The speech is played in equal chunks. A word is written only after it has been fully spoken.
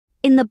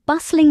In the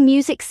bustling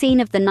music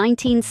scene of the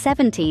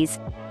 1970s,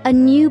 a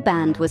new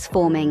band was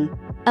forming.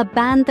 A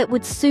band that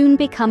would soon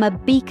become a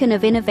beacon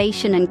of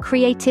innovation and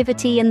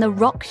creativity in the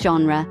rock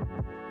genre.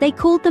 They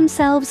called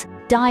themselves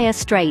Dire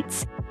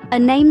Straits, a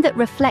name that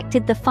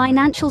reflected the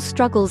financial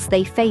struggles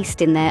they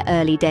faced in their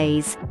early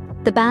days.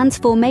 The band's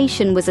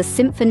formation was a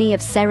symphony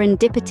of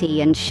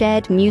serendipity and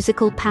shared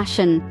musical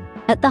passion.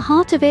 At the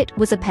heart of it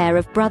was a pair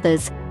of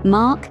brothers,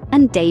 Mark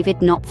and David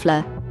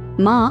Knopfler.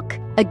 Mark,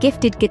 a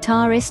gifted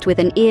guitarist with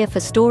an ear for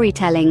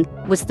storytelling,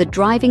 was the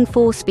driving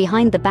force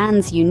behind the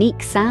band's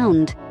unique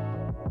sound.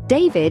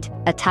 David,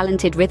 a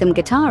talented rhythm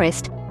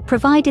guitarist,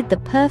 provided the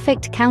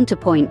perfect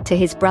counterpoint to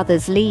his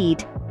brother's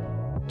lead.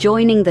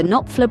 Joining the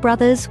Knopfler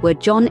brothers were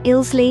John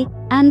Illsley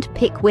and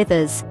Pick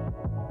Withers.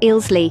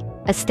 Illsley,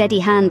 a steady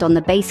hand on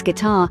the bass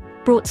guitar,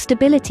 brought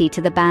stability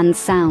to the band's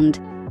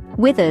sound.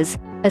 Withers,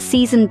 a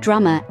seasoned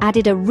drummer,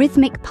 added a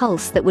rhythmic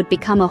pulse that would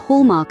become a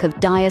hallmark of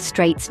Dire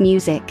Straits'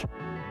 music.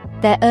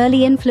 Their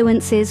early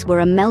influences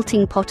were a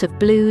melting pot of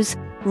blues,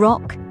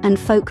 rock, and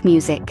folk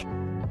music.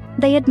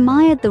 They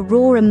admired the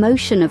raw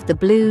emotion of the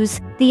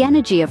blues, the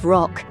energy of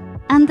rock,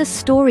 and the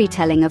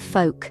storytelling of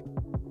folk.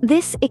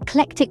 This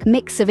eclectic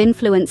mix of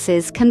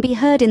influences can be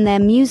heard in their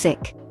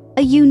music,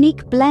 a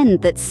unique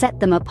blend that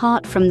set them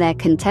apart from their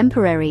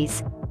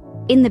contemporaries.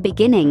 In the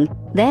beginning,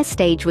 their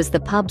stage was the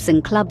pubs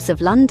and clubs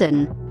of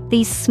London.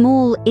 These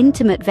small,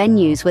 intimate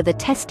venues were the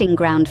testing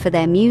ground for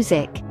their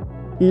music.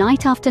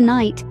 Night after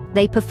night,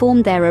 they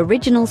performed their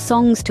original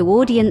songs to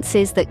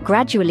audiences that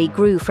gradually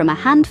grew from a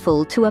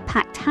handful to a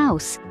packed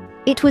house.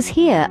 It was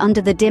here,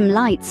 under the dim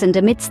lights and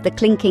amidst the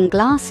clinking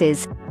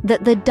glasses,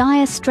 that the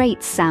Dire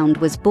Straits sound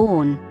was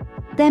born.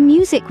 Their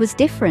music was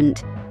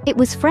different. It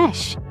was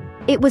fresh.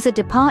 It was a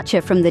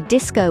departure from the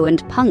disco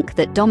and punk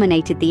that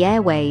dominated the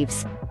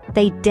airwaves.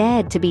 They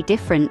dared to be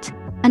different,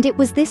 and it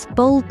was this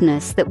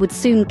boldness that would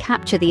soon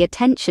capture the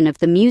attention of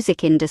the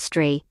music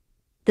industry.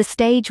 The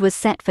stage was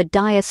set for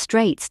Dire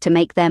Straits to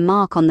make their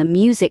mark on the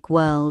music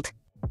world.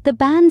 The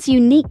band's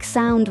unique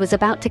sound was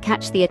about to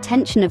catch the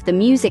attention of the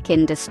music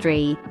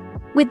industry.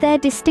 With their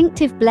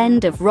distinctive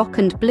blend of rock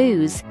and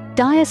blues,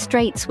 Dire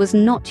Straits was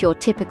not your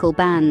typical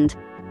band.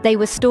 They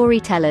were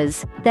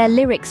storytellers, their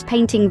lyrics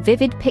painting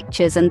vivid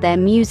pictures, and their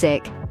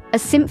music a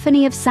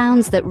symphony of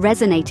sounds that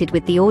resonated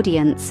with the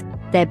audience.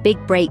 Their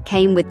big break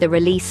came with the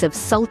release of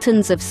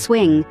Sultans of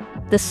Swing.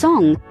 The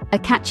song, a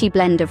catchy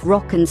blend of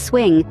rock and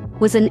swing,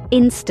 was an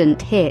instant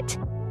hit.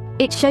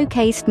 It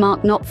showcased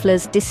Mark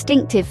Knopfler's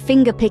distinctive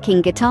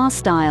finger-picking guitar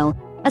style,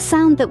 a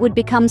sound that would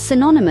become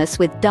synonymous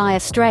with Dire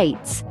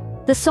Straits.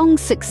 The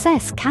song's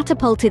success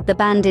catapulted the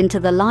band into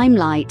the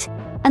limelight,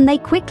 and they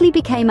quickly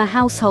became a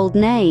household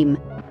name.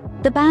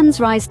 The band's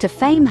rise to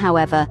fame,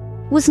 however,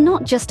 was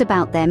not just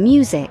about their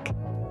music.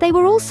 They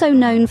were also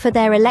known for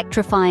their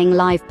electrifying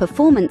live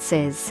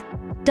performances.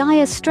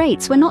 Dire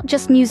Straits were not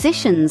just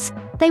musicians,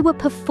 they were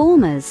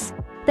performers.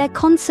 Their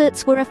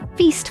concerts were a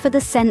feast for the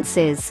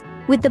senses,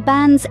 with the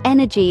band's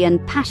energy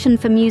and passion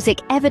for music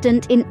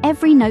evident in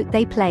every note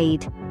they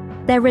played.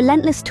 Their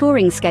relentless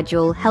touring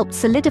schedule helped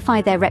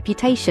solidify their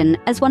reputation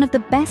as one of the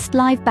best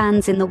live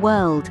bands in the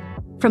world.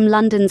 From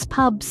London's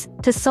pubs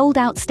to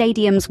sold-out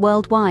stadiums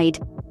worldwide,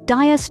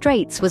 Dire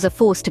Straits was a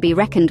force to be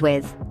reckoned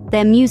with.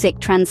 Their music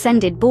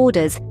transcended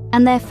borders,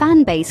 and their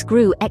fan base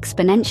grew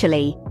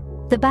exponentially.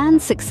 The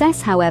band's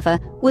success, however,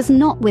 was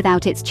not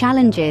without its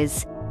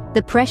challenges.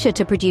 The pressure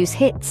to produce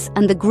hits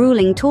and the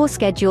grueling tour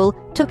schedule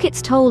took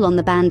its toll on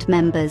the band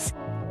members.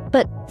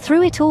 But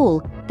through it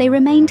all, they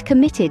remained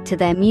committed to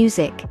their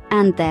music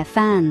and their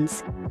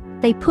fans.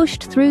 They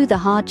pushed through the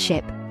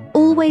hardship,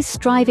 always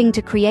striving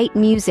to create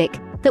music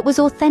that was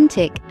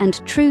authentic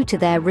and true to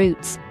their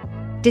roots.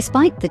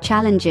 Despite the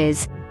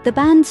challenges, the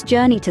band's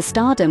journey to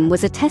stardom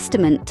was a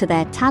testament to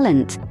their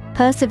talent,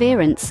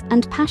 perseverance,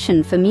 and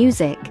passion for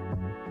music.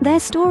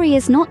 Their story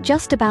is not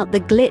just about the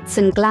glitz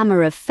and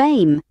glamour of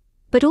fame,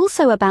 but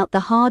also about the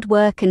hard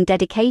work and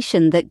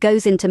dedication that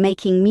goes into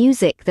making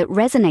music that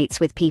resonates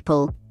with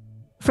people.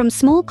 From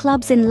small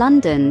clubs in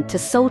London to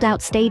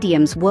sold-out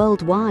stadiums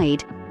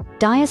worldwide,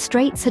 Dire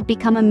Straits had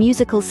become a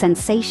musical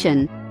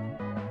sensation.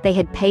 They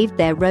had paved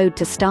their road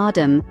to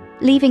stardom,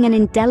 leaving an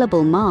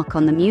indelible mark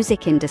on the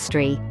music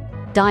industry.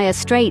 Dire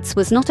Straits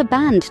was not a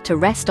band to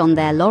rest on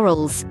their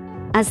laurels.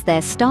 As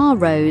their star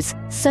rose,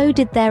 so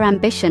did their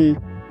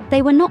ambition.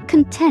 They were not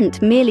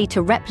content merely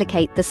to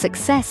replicate the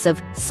success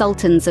of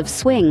Sultans of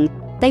Swing.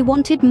 They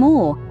wanted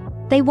more.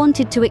 They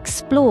wanted to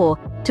explore,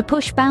 to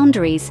push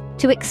boundaries,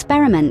 to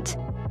experiment.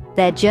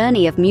 Their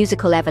journey of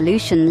musical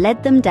evolution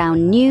led them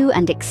down new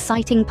and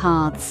exciting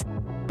paths.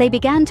 They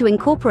began to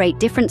incorporate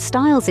different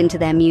styles into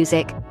their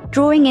music,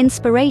 drawing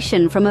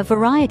inspiration from a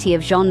variety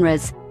of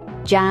genres: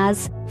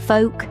 jazz,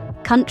 folk,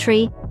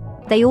 country.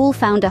 They all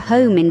found a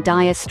home in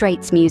Dire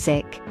Straits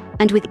music,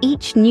 and with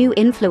each new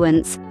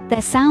influence,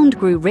 their sound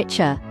grew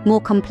richer,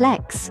 more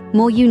complex,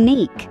 more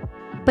unique.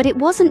 But it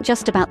wasn't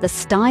just about the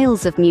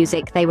styles of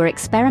music they were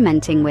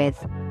experimenting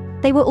with.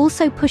 They were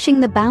also pushing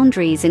the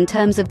boundaries in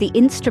terms of the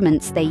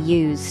instruments they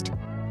used.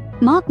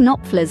 Mark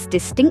Knopfler's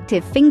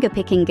distinctive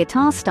finger-picking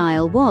guitar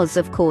style was,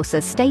 of course,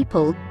 a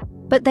staple,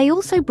 but they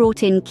also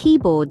brought in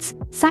keyboards,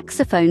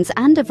 saxophones,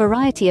 and a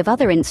variety of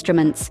other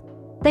instruments.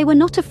 They were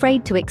not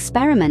afraid to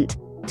experiment,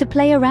 to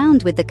play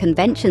around with the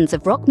conventions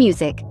of rock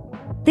music.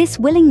 This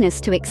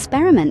willingness to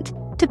experiment,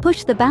 to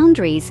push the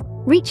boundaries,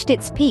 reached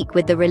its peak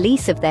with the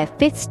release of their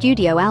fifth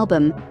studio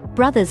album,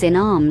 Brothers in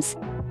Arms.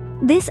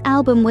 This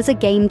album was a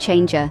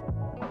game-changer.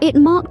 It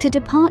marked a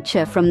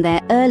departure from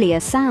their earlier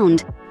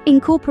sound,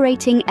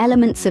 incorporating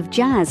elements of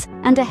jazz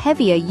and a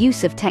heavier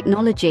use of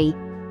technology.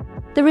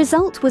 The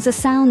result was a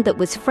sound that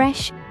was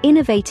fresh,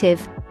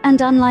 innovative, and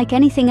unlike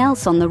anything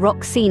else on the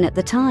rock scene at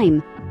the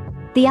time.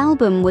 The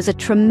album was a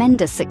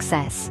tremendous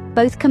success,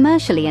 both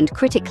commercially and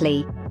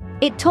critically.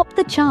 It topped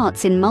the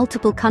charts in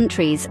multiple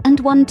countries and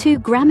won 2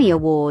 Grammy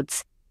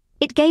Awards.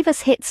 It gave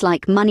us hits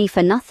like Money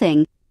for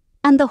Nothing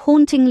and the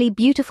hauntingly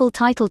beautiful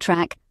title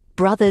track,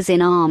 Brothers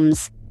in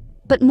Arms.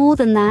 But more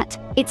than that,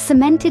 it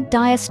cemented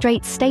Dire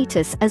Straits'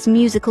 status as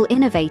musical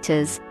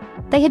innovators.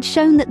 They had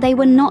shown that they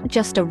were not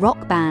just a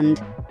rock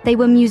band. They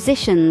were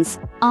musicians,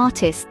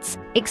 artists,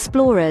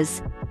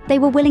 explorers. They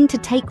were willing to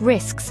take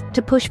risks,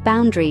 to push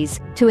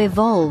boundaries, to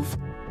evolve.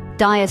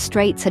 Dire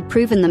Straits had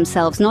proven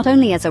themselves not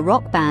only as a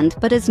rock band,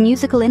 but as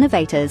musical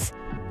innovators.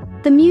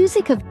 The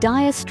music of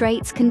Dire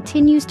Straits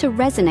continues to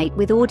resonate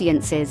with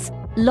audiences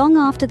long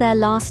after their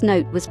last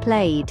note was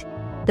played.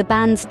 The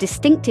band's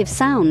distinctive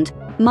sound,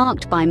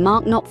 marked by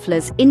Mark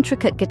Knopfler's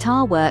intricate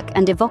guitar work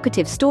and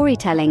evocative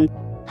storytelling,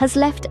 has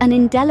left an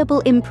indelible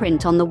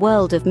imprint on the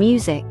world of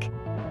music.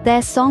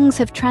 Their songs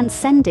have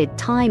transcended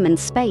time and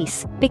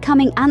space,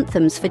 becoming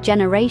anthems for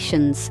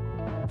generations.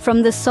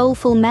 From the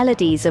soulful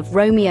melodies of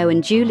Romeo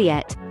and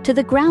Juliet to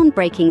the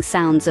groundbreaking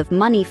sounds of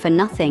Money for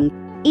Nothing,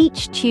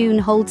 each tune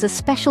holds a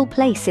special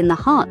place in the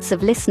hearts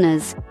of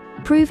listeners,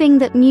 proving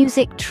that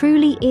music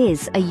truly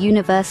is a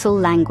universal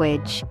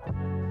language.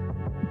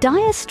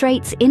 Dire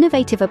Straits'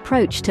 innovative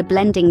approach to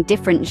blending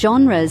different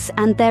genres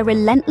and their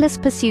relentless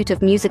pursuit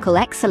of musical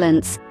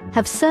excellence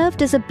have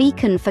served as a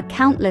beacon for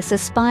countless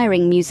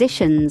aspiring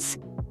musicians.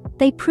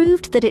 They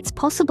proved that it's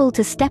possible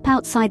to step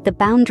outside the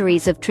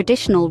boundaries of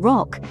traditional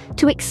rock,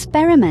 to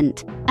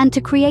experiment, and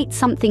to create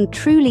something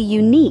truly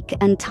unique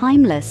and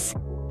timeless.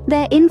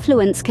 Their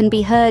influence can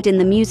be heard in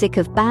the music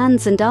of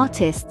bands and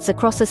artists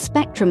across a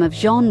spectrum of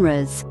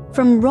genres,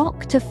 from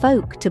rock to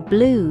folk to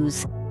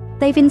blues.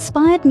 They've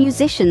inspired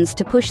musicians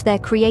to push their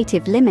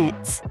creative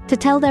limits, to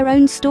tell their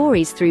own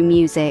stories through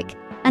music,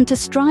 and to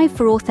strive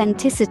for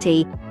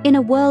authenticity in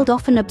a world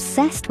often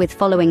obsessed with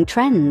following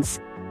trends.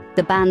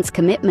 The band's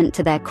commitment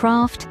to their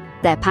craft,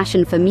 their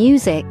passion for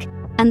music,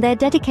 and their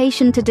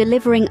dedication to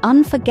delivering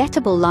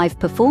unforgettable live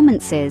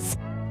performances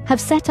have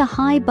set a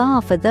high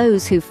bar for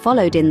those who've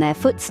followed in their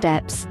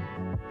footsteps.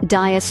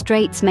 Dire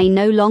Straits may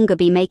no longer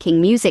be making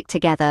music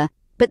together,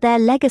 but their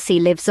legacy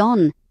lives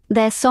on.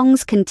 Their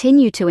songs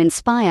continue to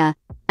inspire,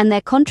 and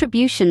their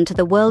contribution to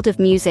the world of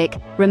music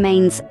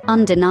remains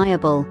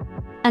undeniable.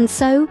 And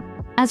so,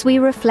 as we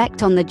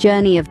reflect on the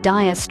journey of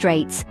Dire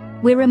Straits,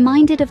 we're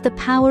reminded of the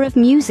power of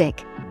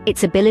music,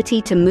 its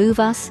ability to move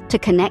us, to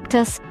connect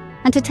us,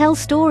 and to tell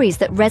stories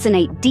that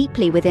resonate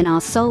deeply within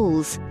our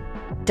souls.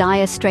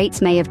 Dire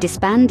Straits may have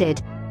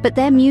disbanded, but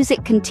their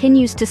music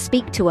continues to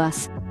speak to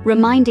us,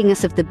 reminding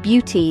us of the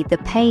beauty, the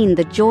pain,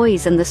 the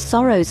joys, and the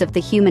sorrows of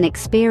the human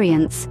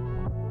experience.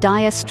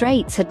 Dire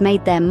Straits had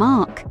made their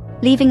mark,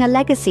 leaving a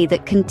legacy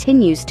that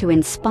continues to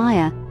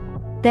inspire.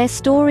 Their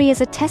story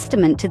is a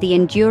testament to the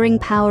enduring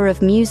power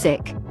of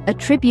music, a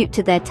tribute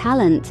to their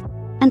talent,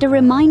 and a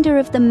reminder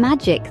of the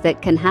magic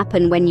that can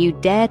happen when you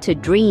dare to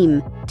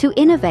dream, to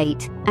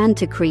innovate, and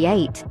to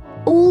create.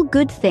 All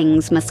good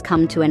things must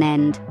come to an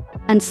end,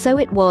 and so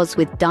it was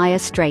with Dire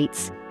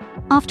Straits.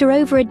 After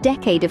over a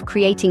decade of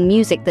creating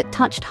music that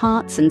touched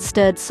hearts and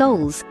stirred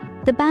souls,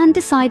 the band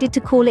decided to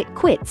call it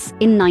quits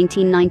in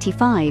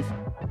 1995.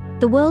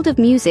 The world of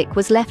music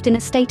was left in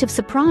a state of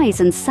surprise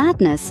and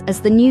sadness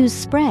as the news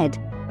spread.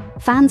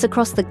 Fans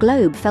across the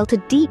globe felt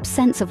a deep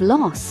sense of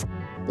loss,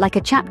 like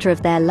a chapter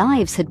of their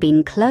lives had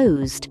been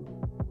closed.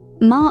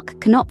 Mark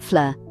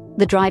Knopfler,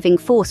 the driving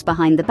force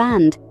behind the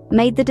band,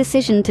 made the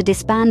decision to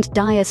disband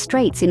Dire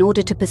Straits in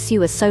order to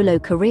pursue a solo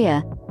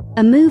career,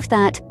 a move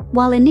that,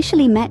 while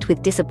initially met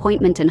with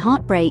disappointment and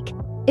heartbreak,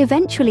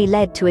 eventually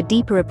led to a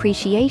deeper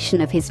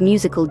appreciation of his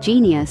musical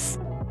genius.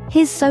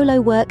 His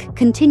solo work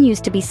continues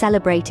to be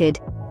celebrated,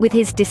 with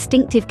his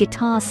distinctive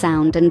guitar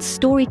sound and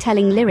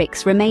storytelling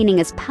lyrics remaining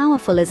as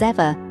powerful as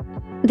ever.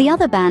 The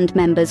other band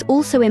members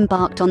also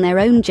embarked on their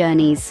own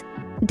journeys.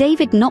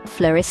 David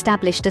Knopfler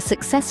established a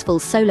successful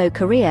solo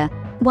career,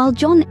 while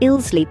John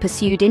Illsley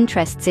pursued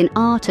interests in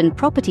art and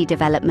property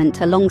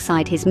development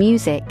alongside his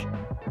music.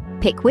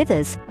 Pick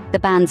Withers, the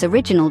band's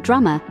original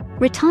drummer,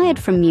 retired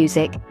from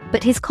music,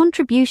 but his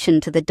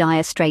contribution to the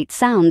Dire Straits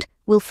sound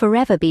will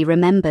forever be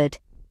remembered.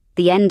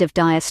 The end of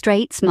Dire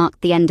Straits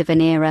marked the end of an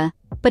era,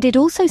 but it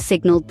also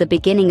signaled the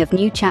beginning of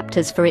new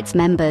chapters for its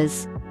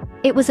members.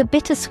 It was a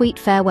bittersweet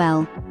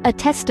farewell, a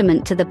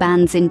testament to the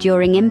band's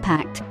enduring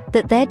impact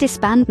that their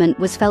disbandment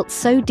was felt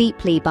so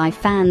deeply by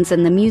fans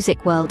and the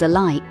music world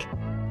alike.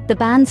 The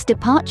band's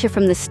departure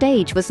from the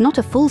stage was not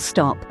a full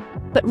stop,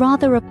 but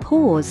rather a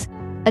pause,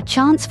 a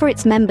chance for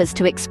its members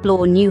to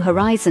explore new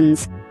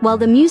horizons, while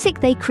the music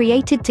they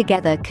created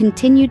together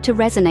continued to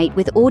resonate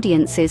with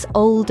audiences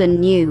old and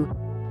new.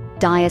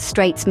 Dire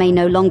Straits may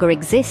no longer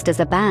exist as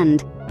a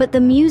band, but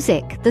the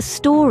music, the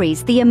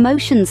stories, the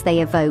emotions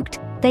they evoked,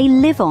 they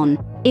live on,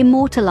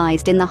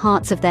 immortalized in the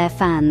hearts of their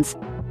fans.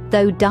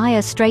 Though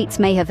Dire Straits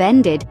may have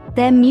ended,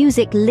 their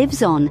music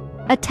lives on,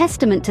 a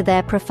testament to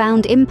their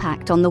profound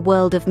impact on the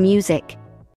world of music.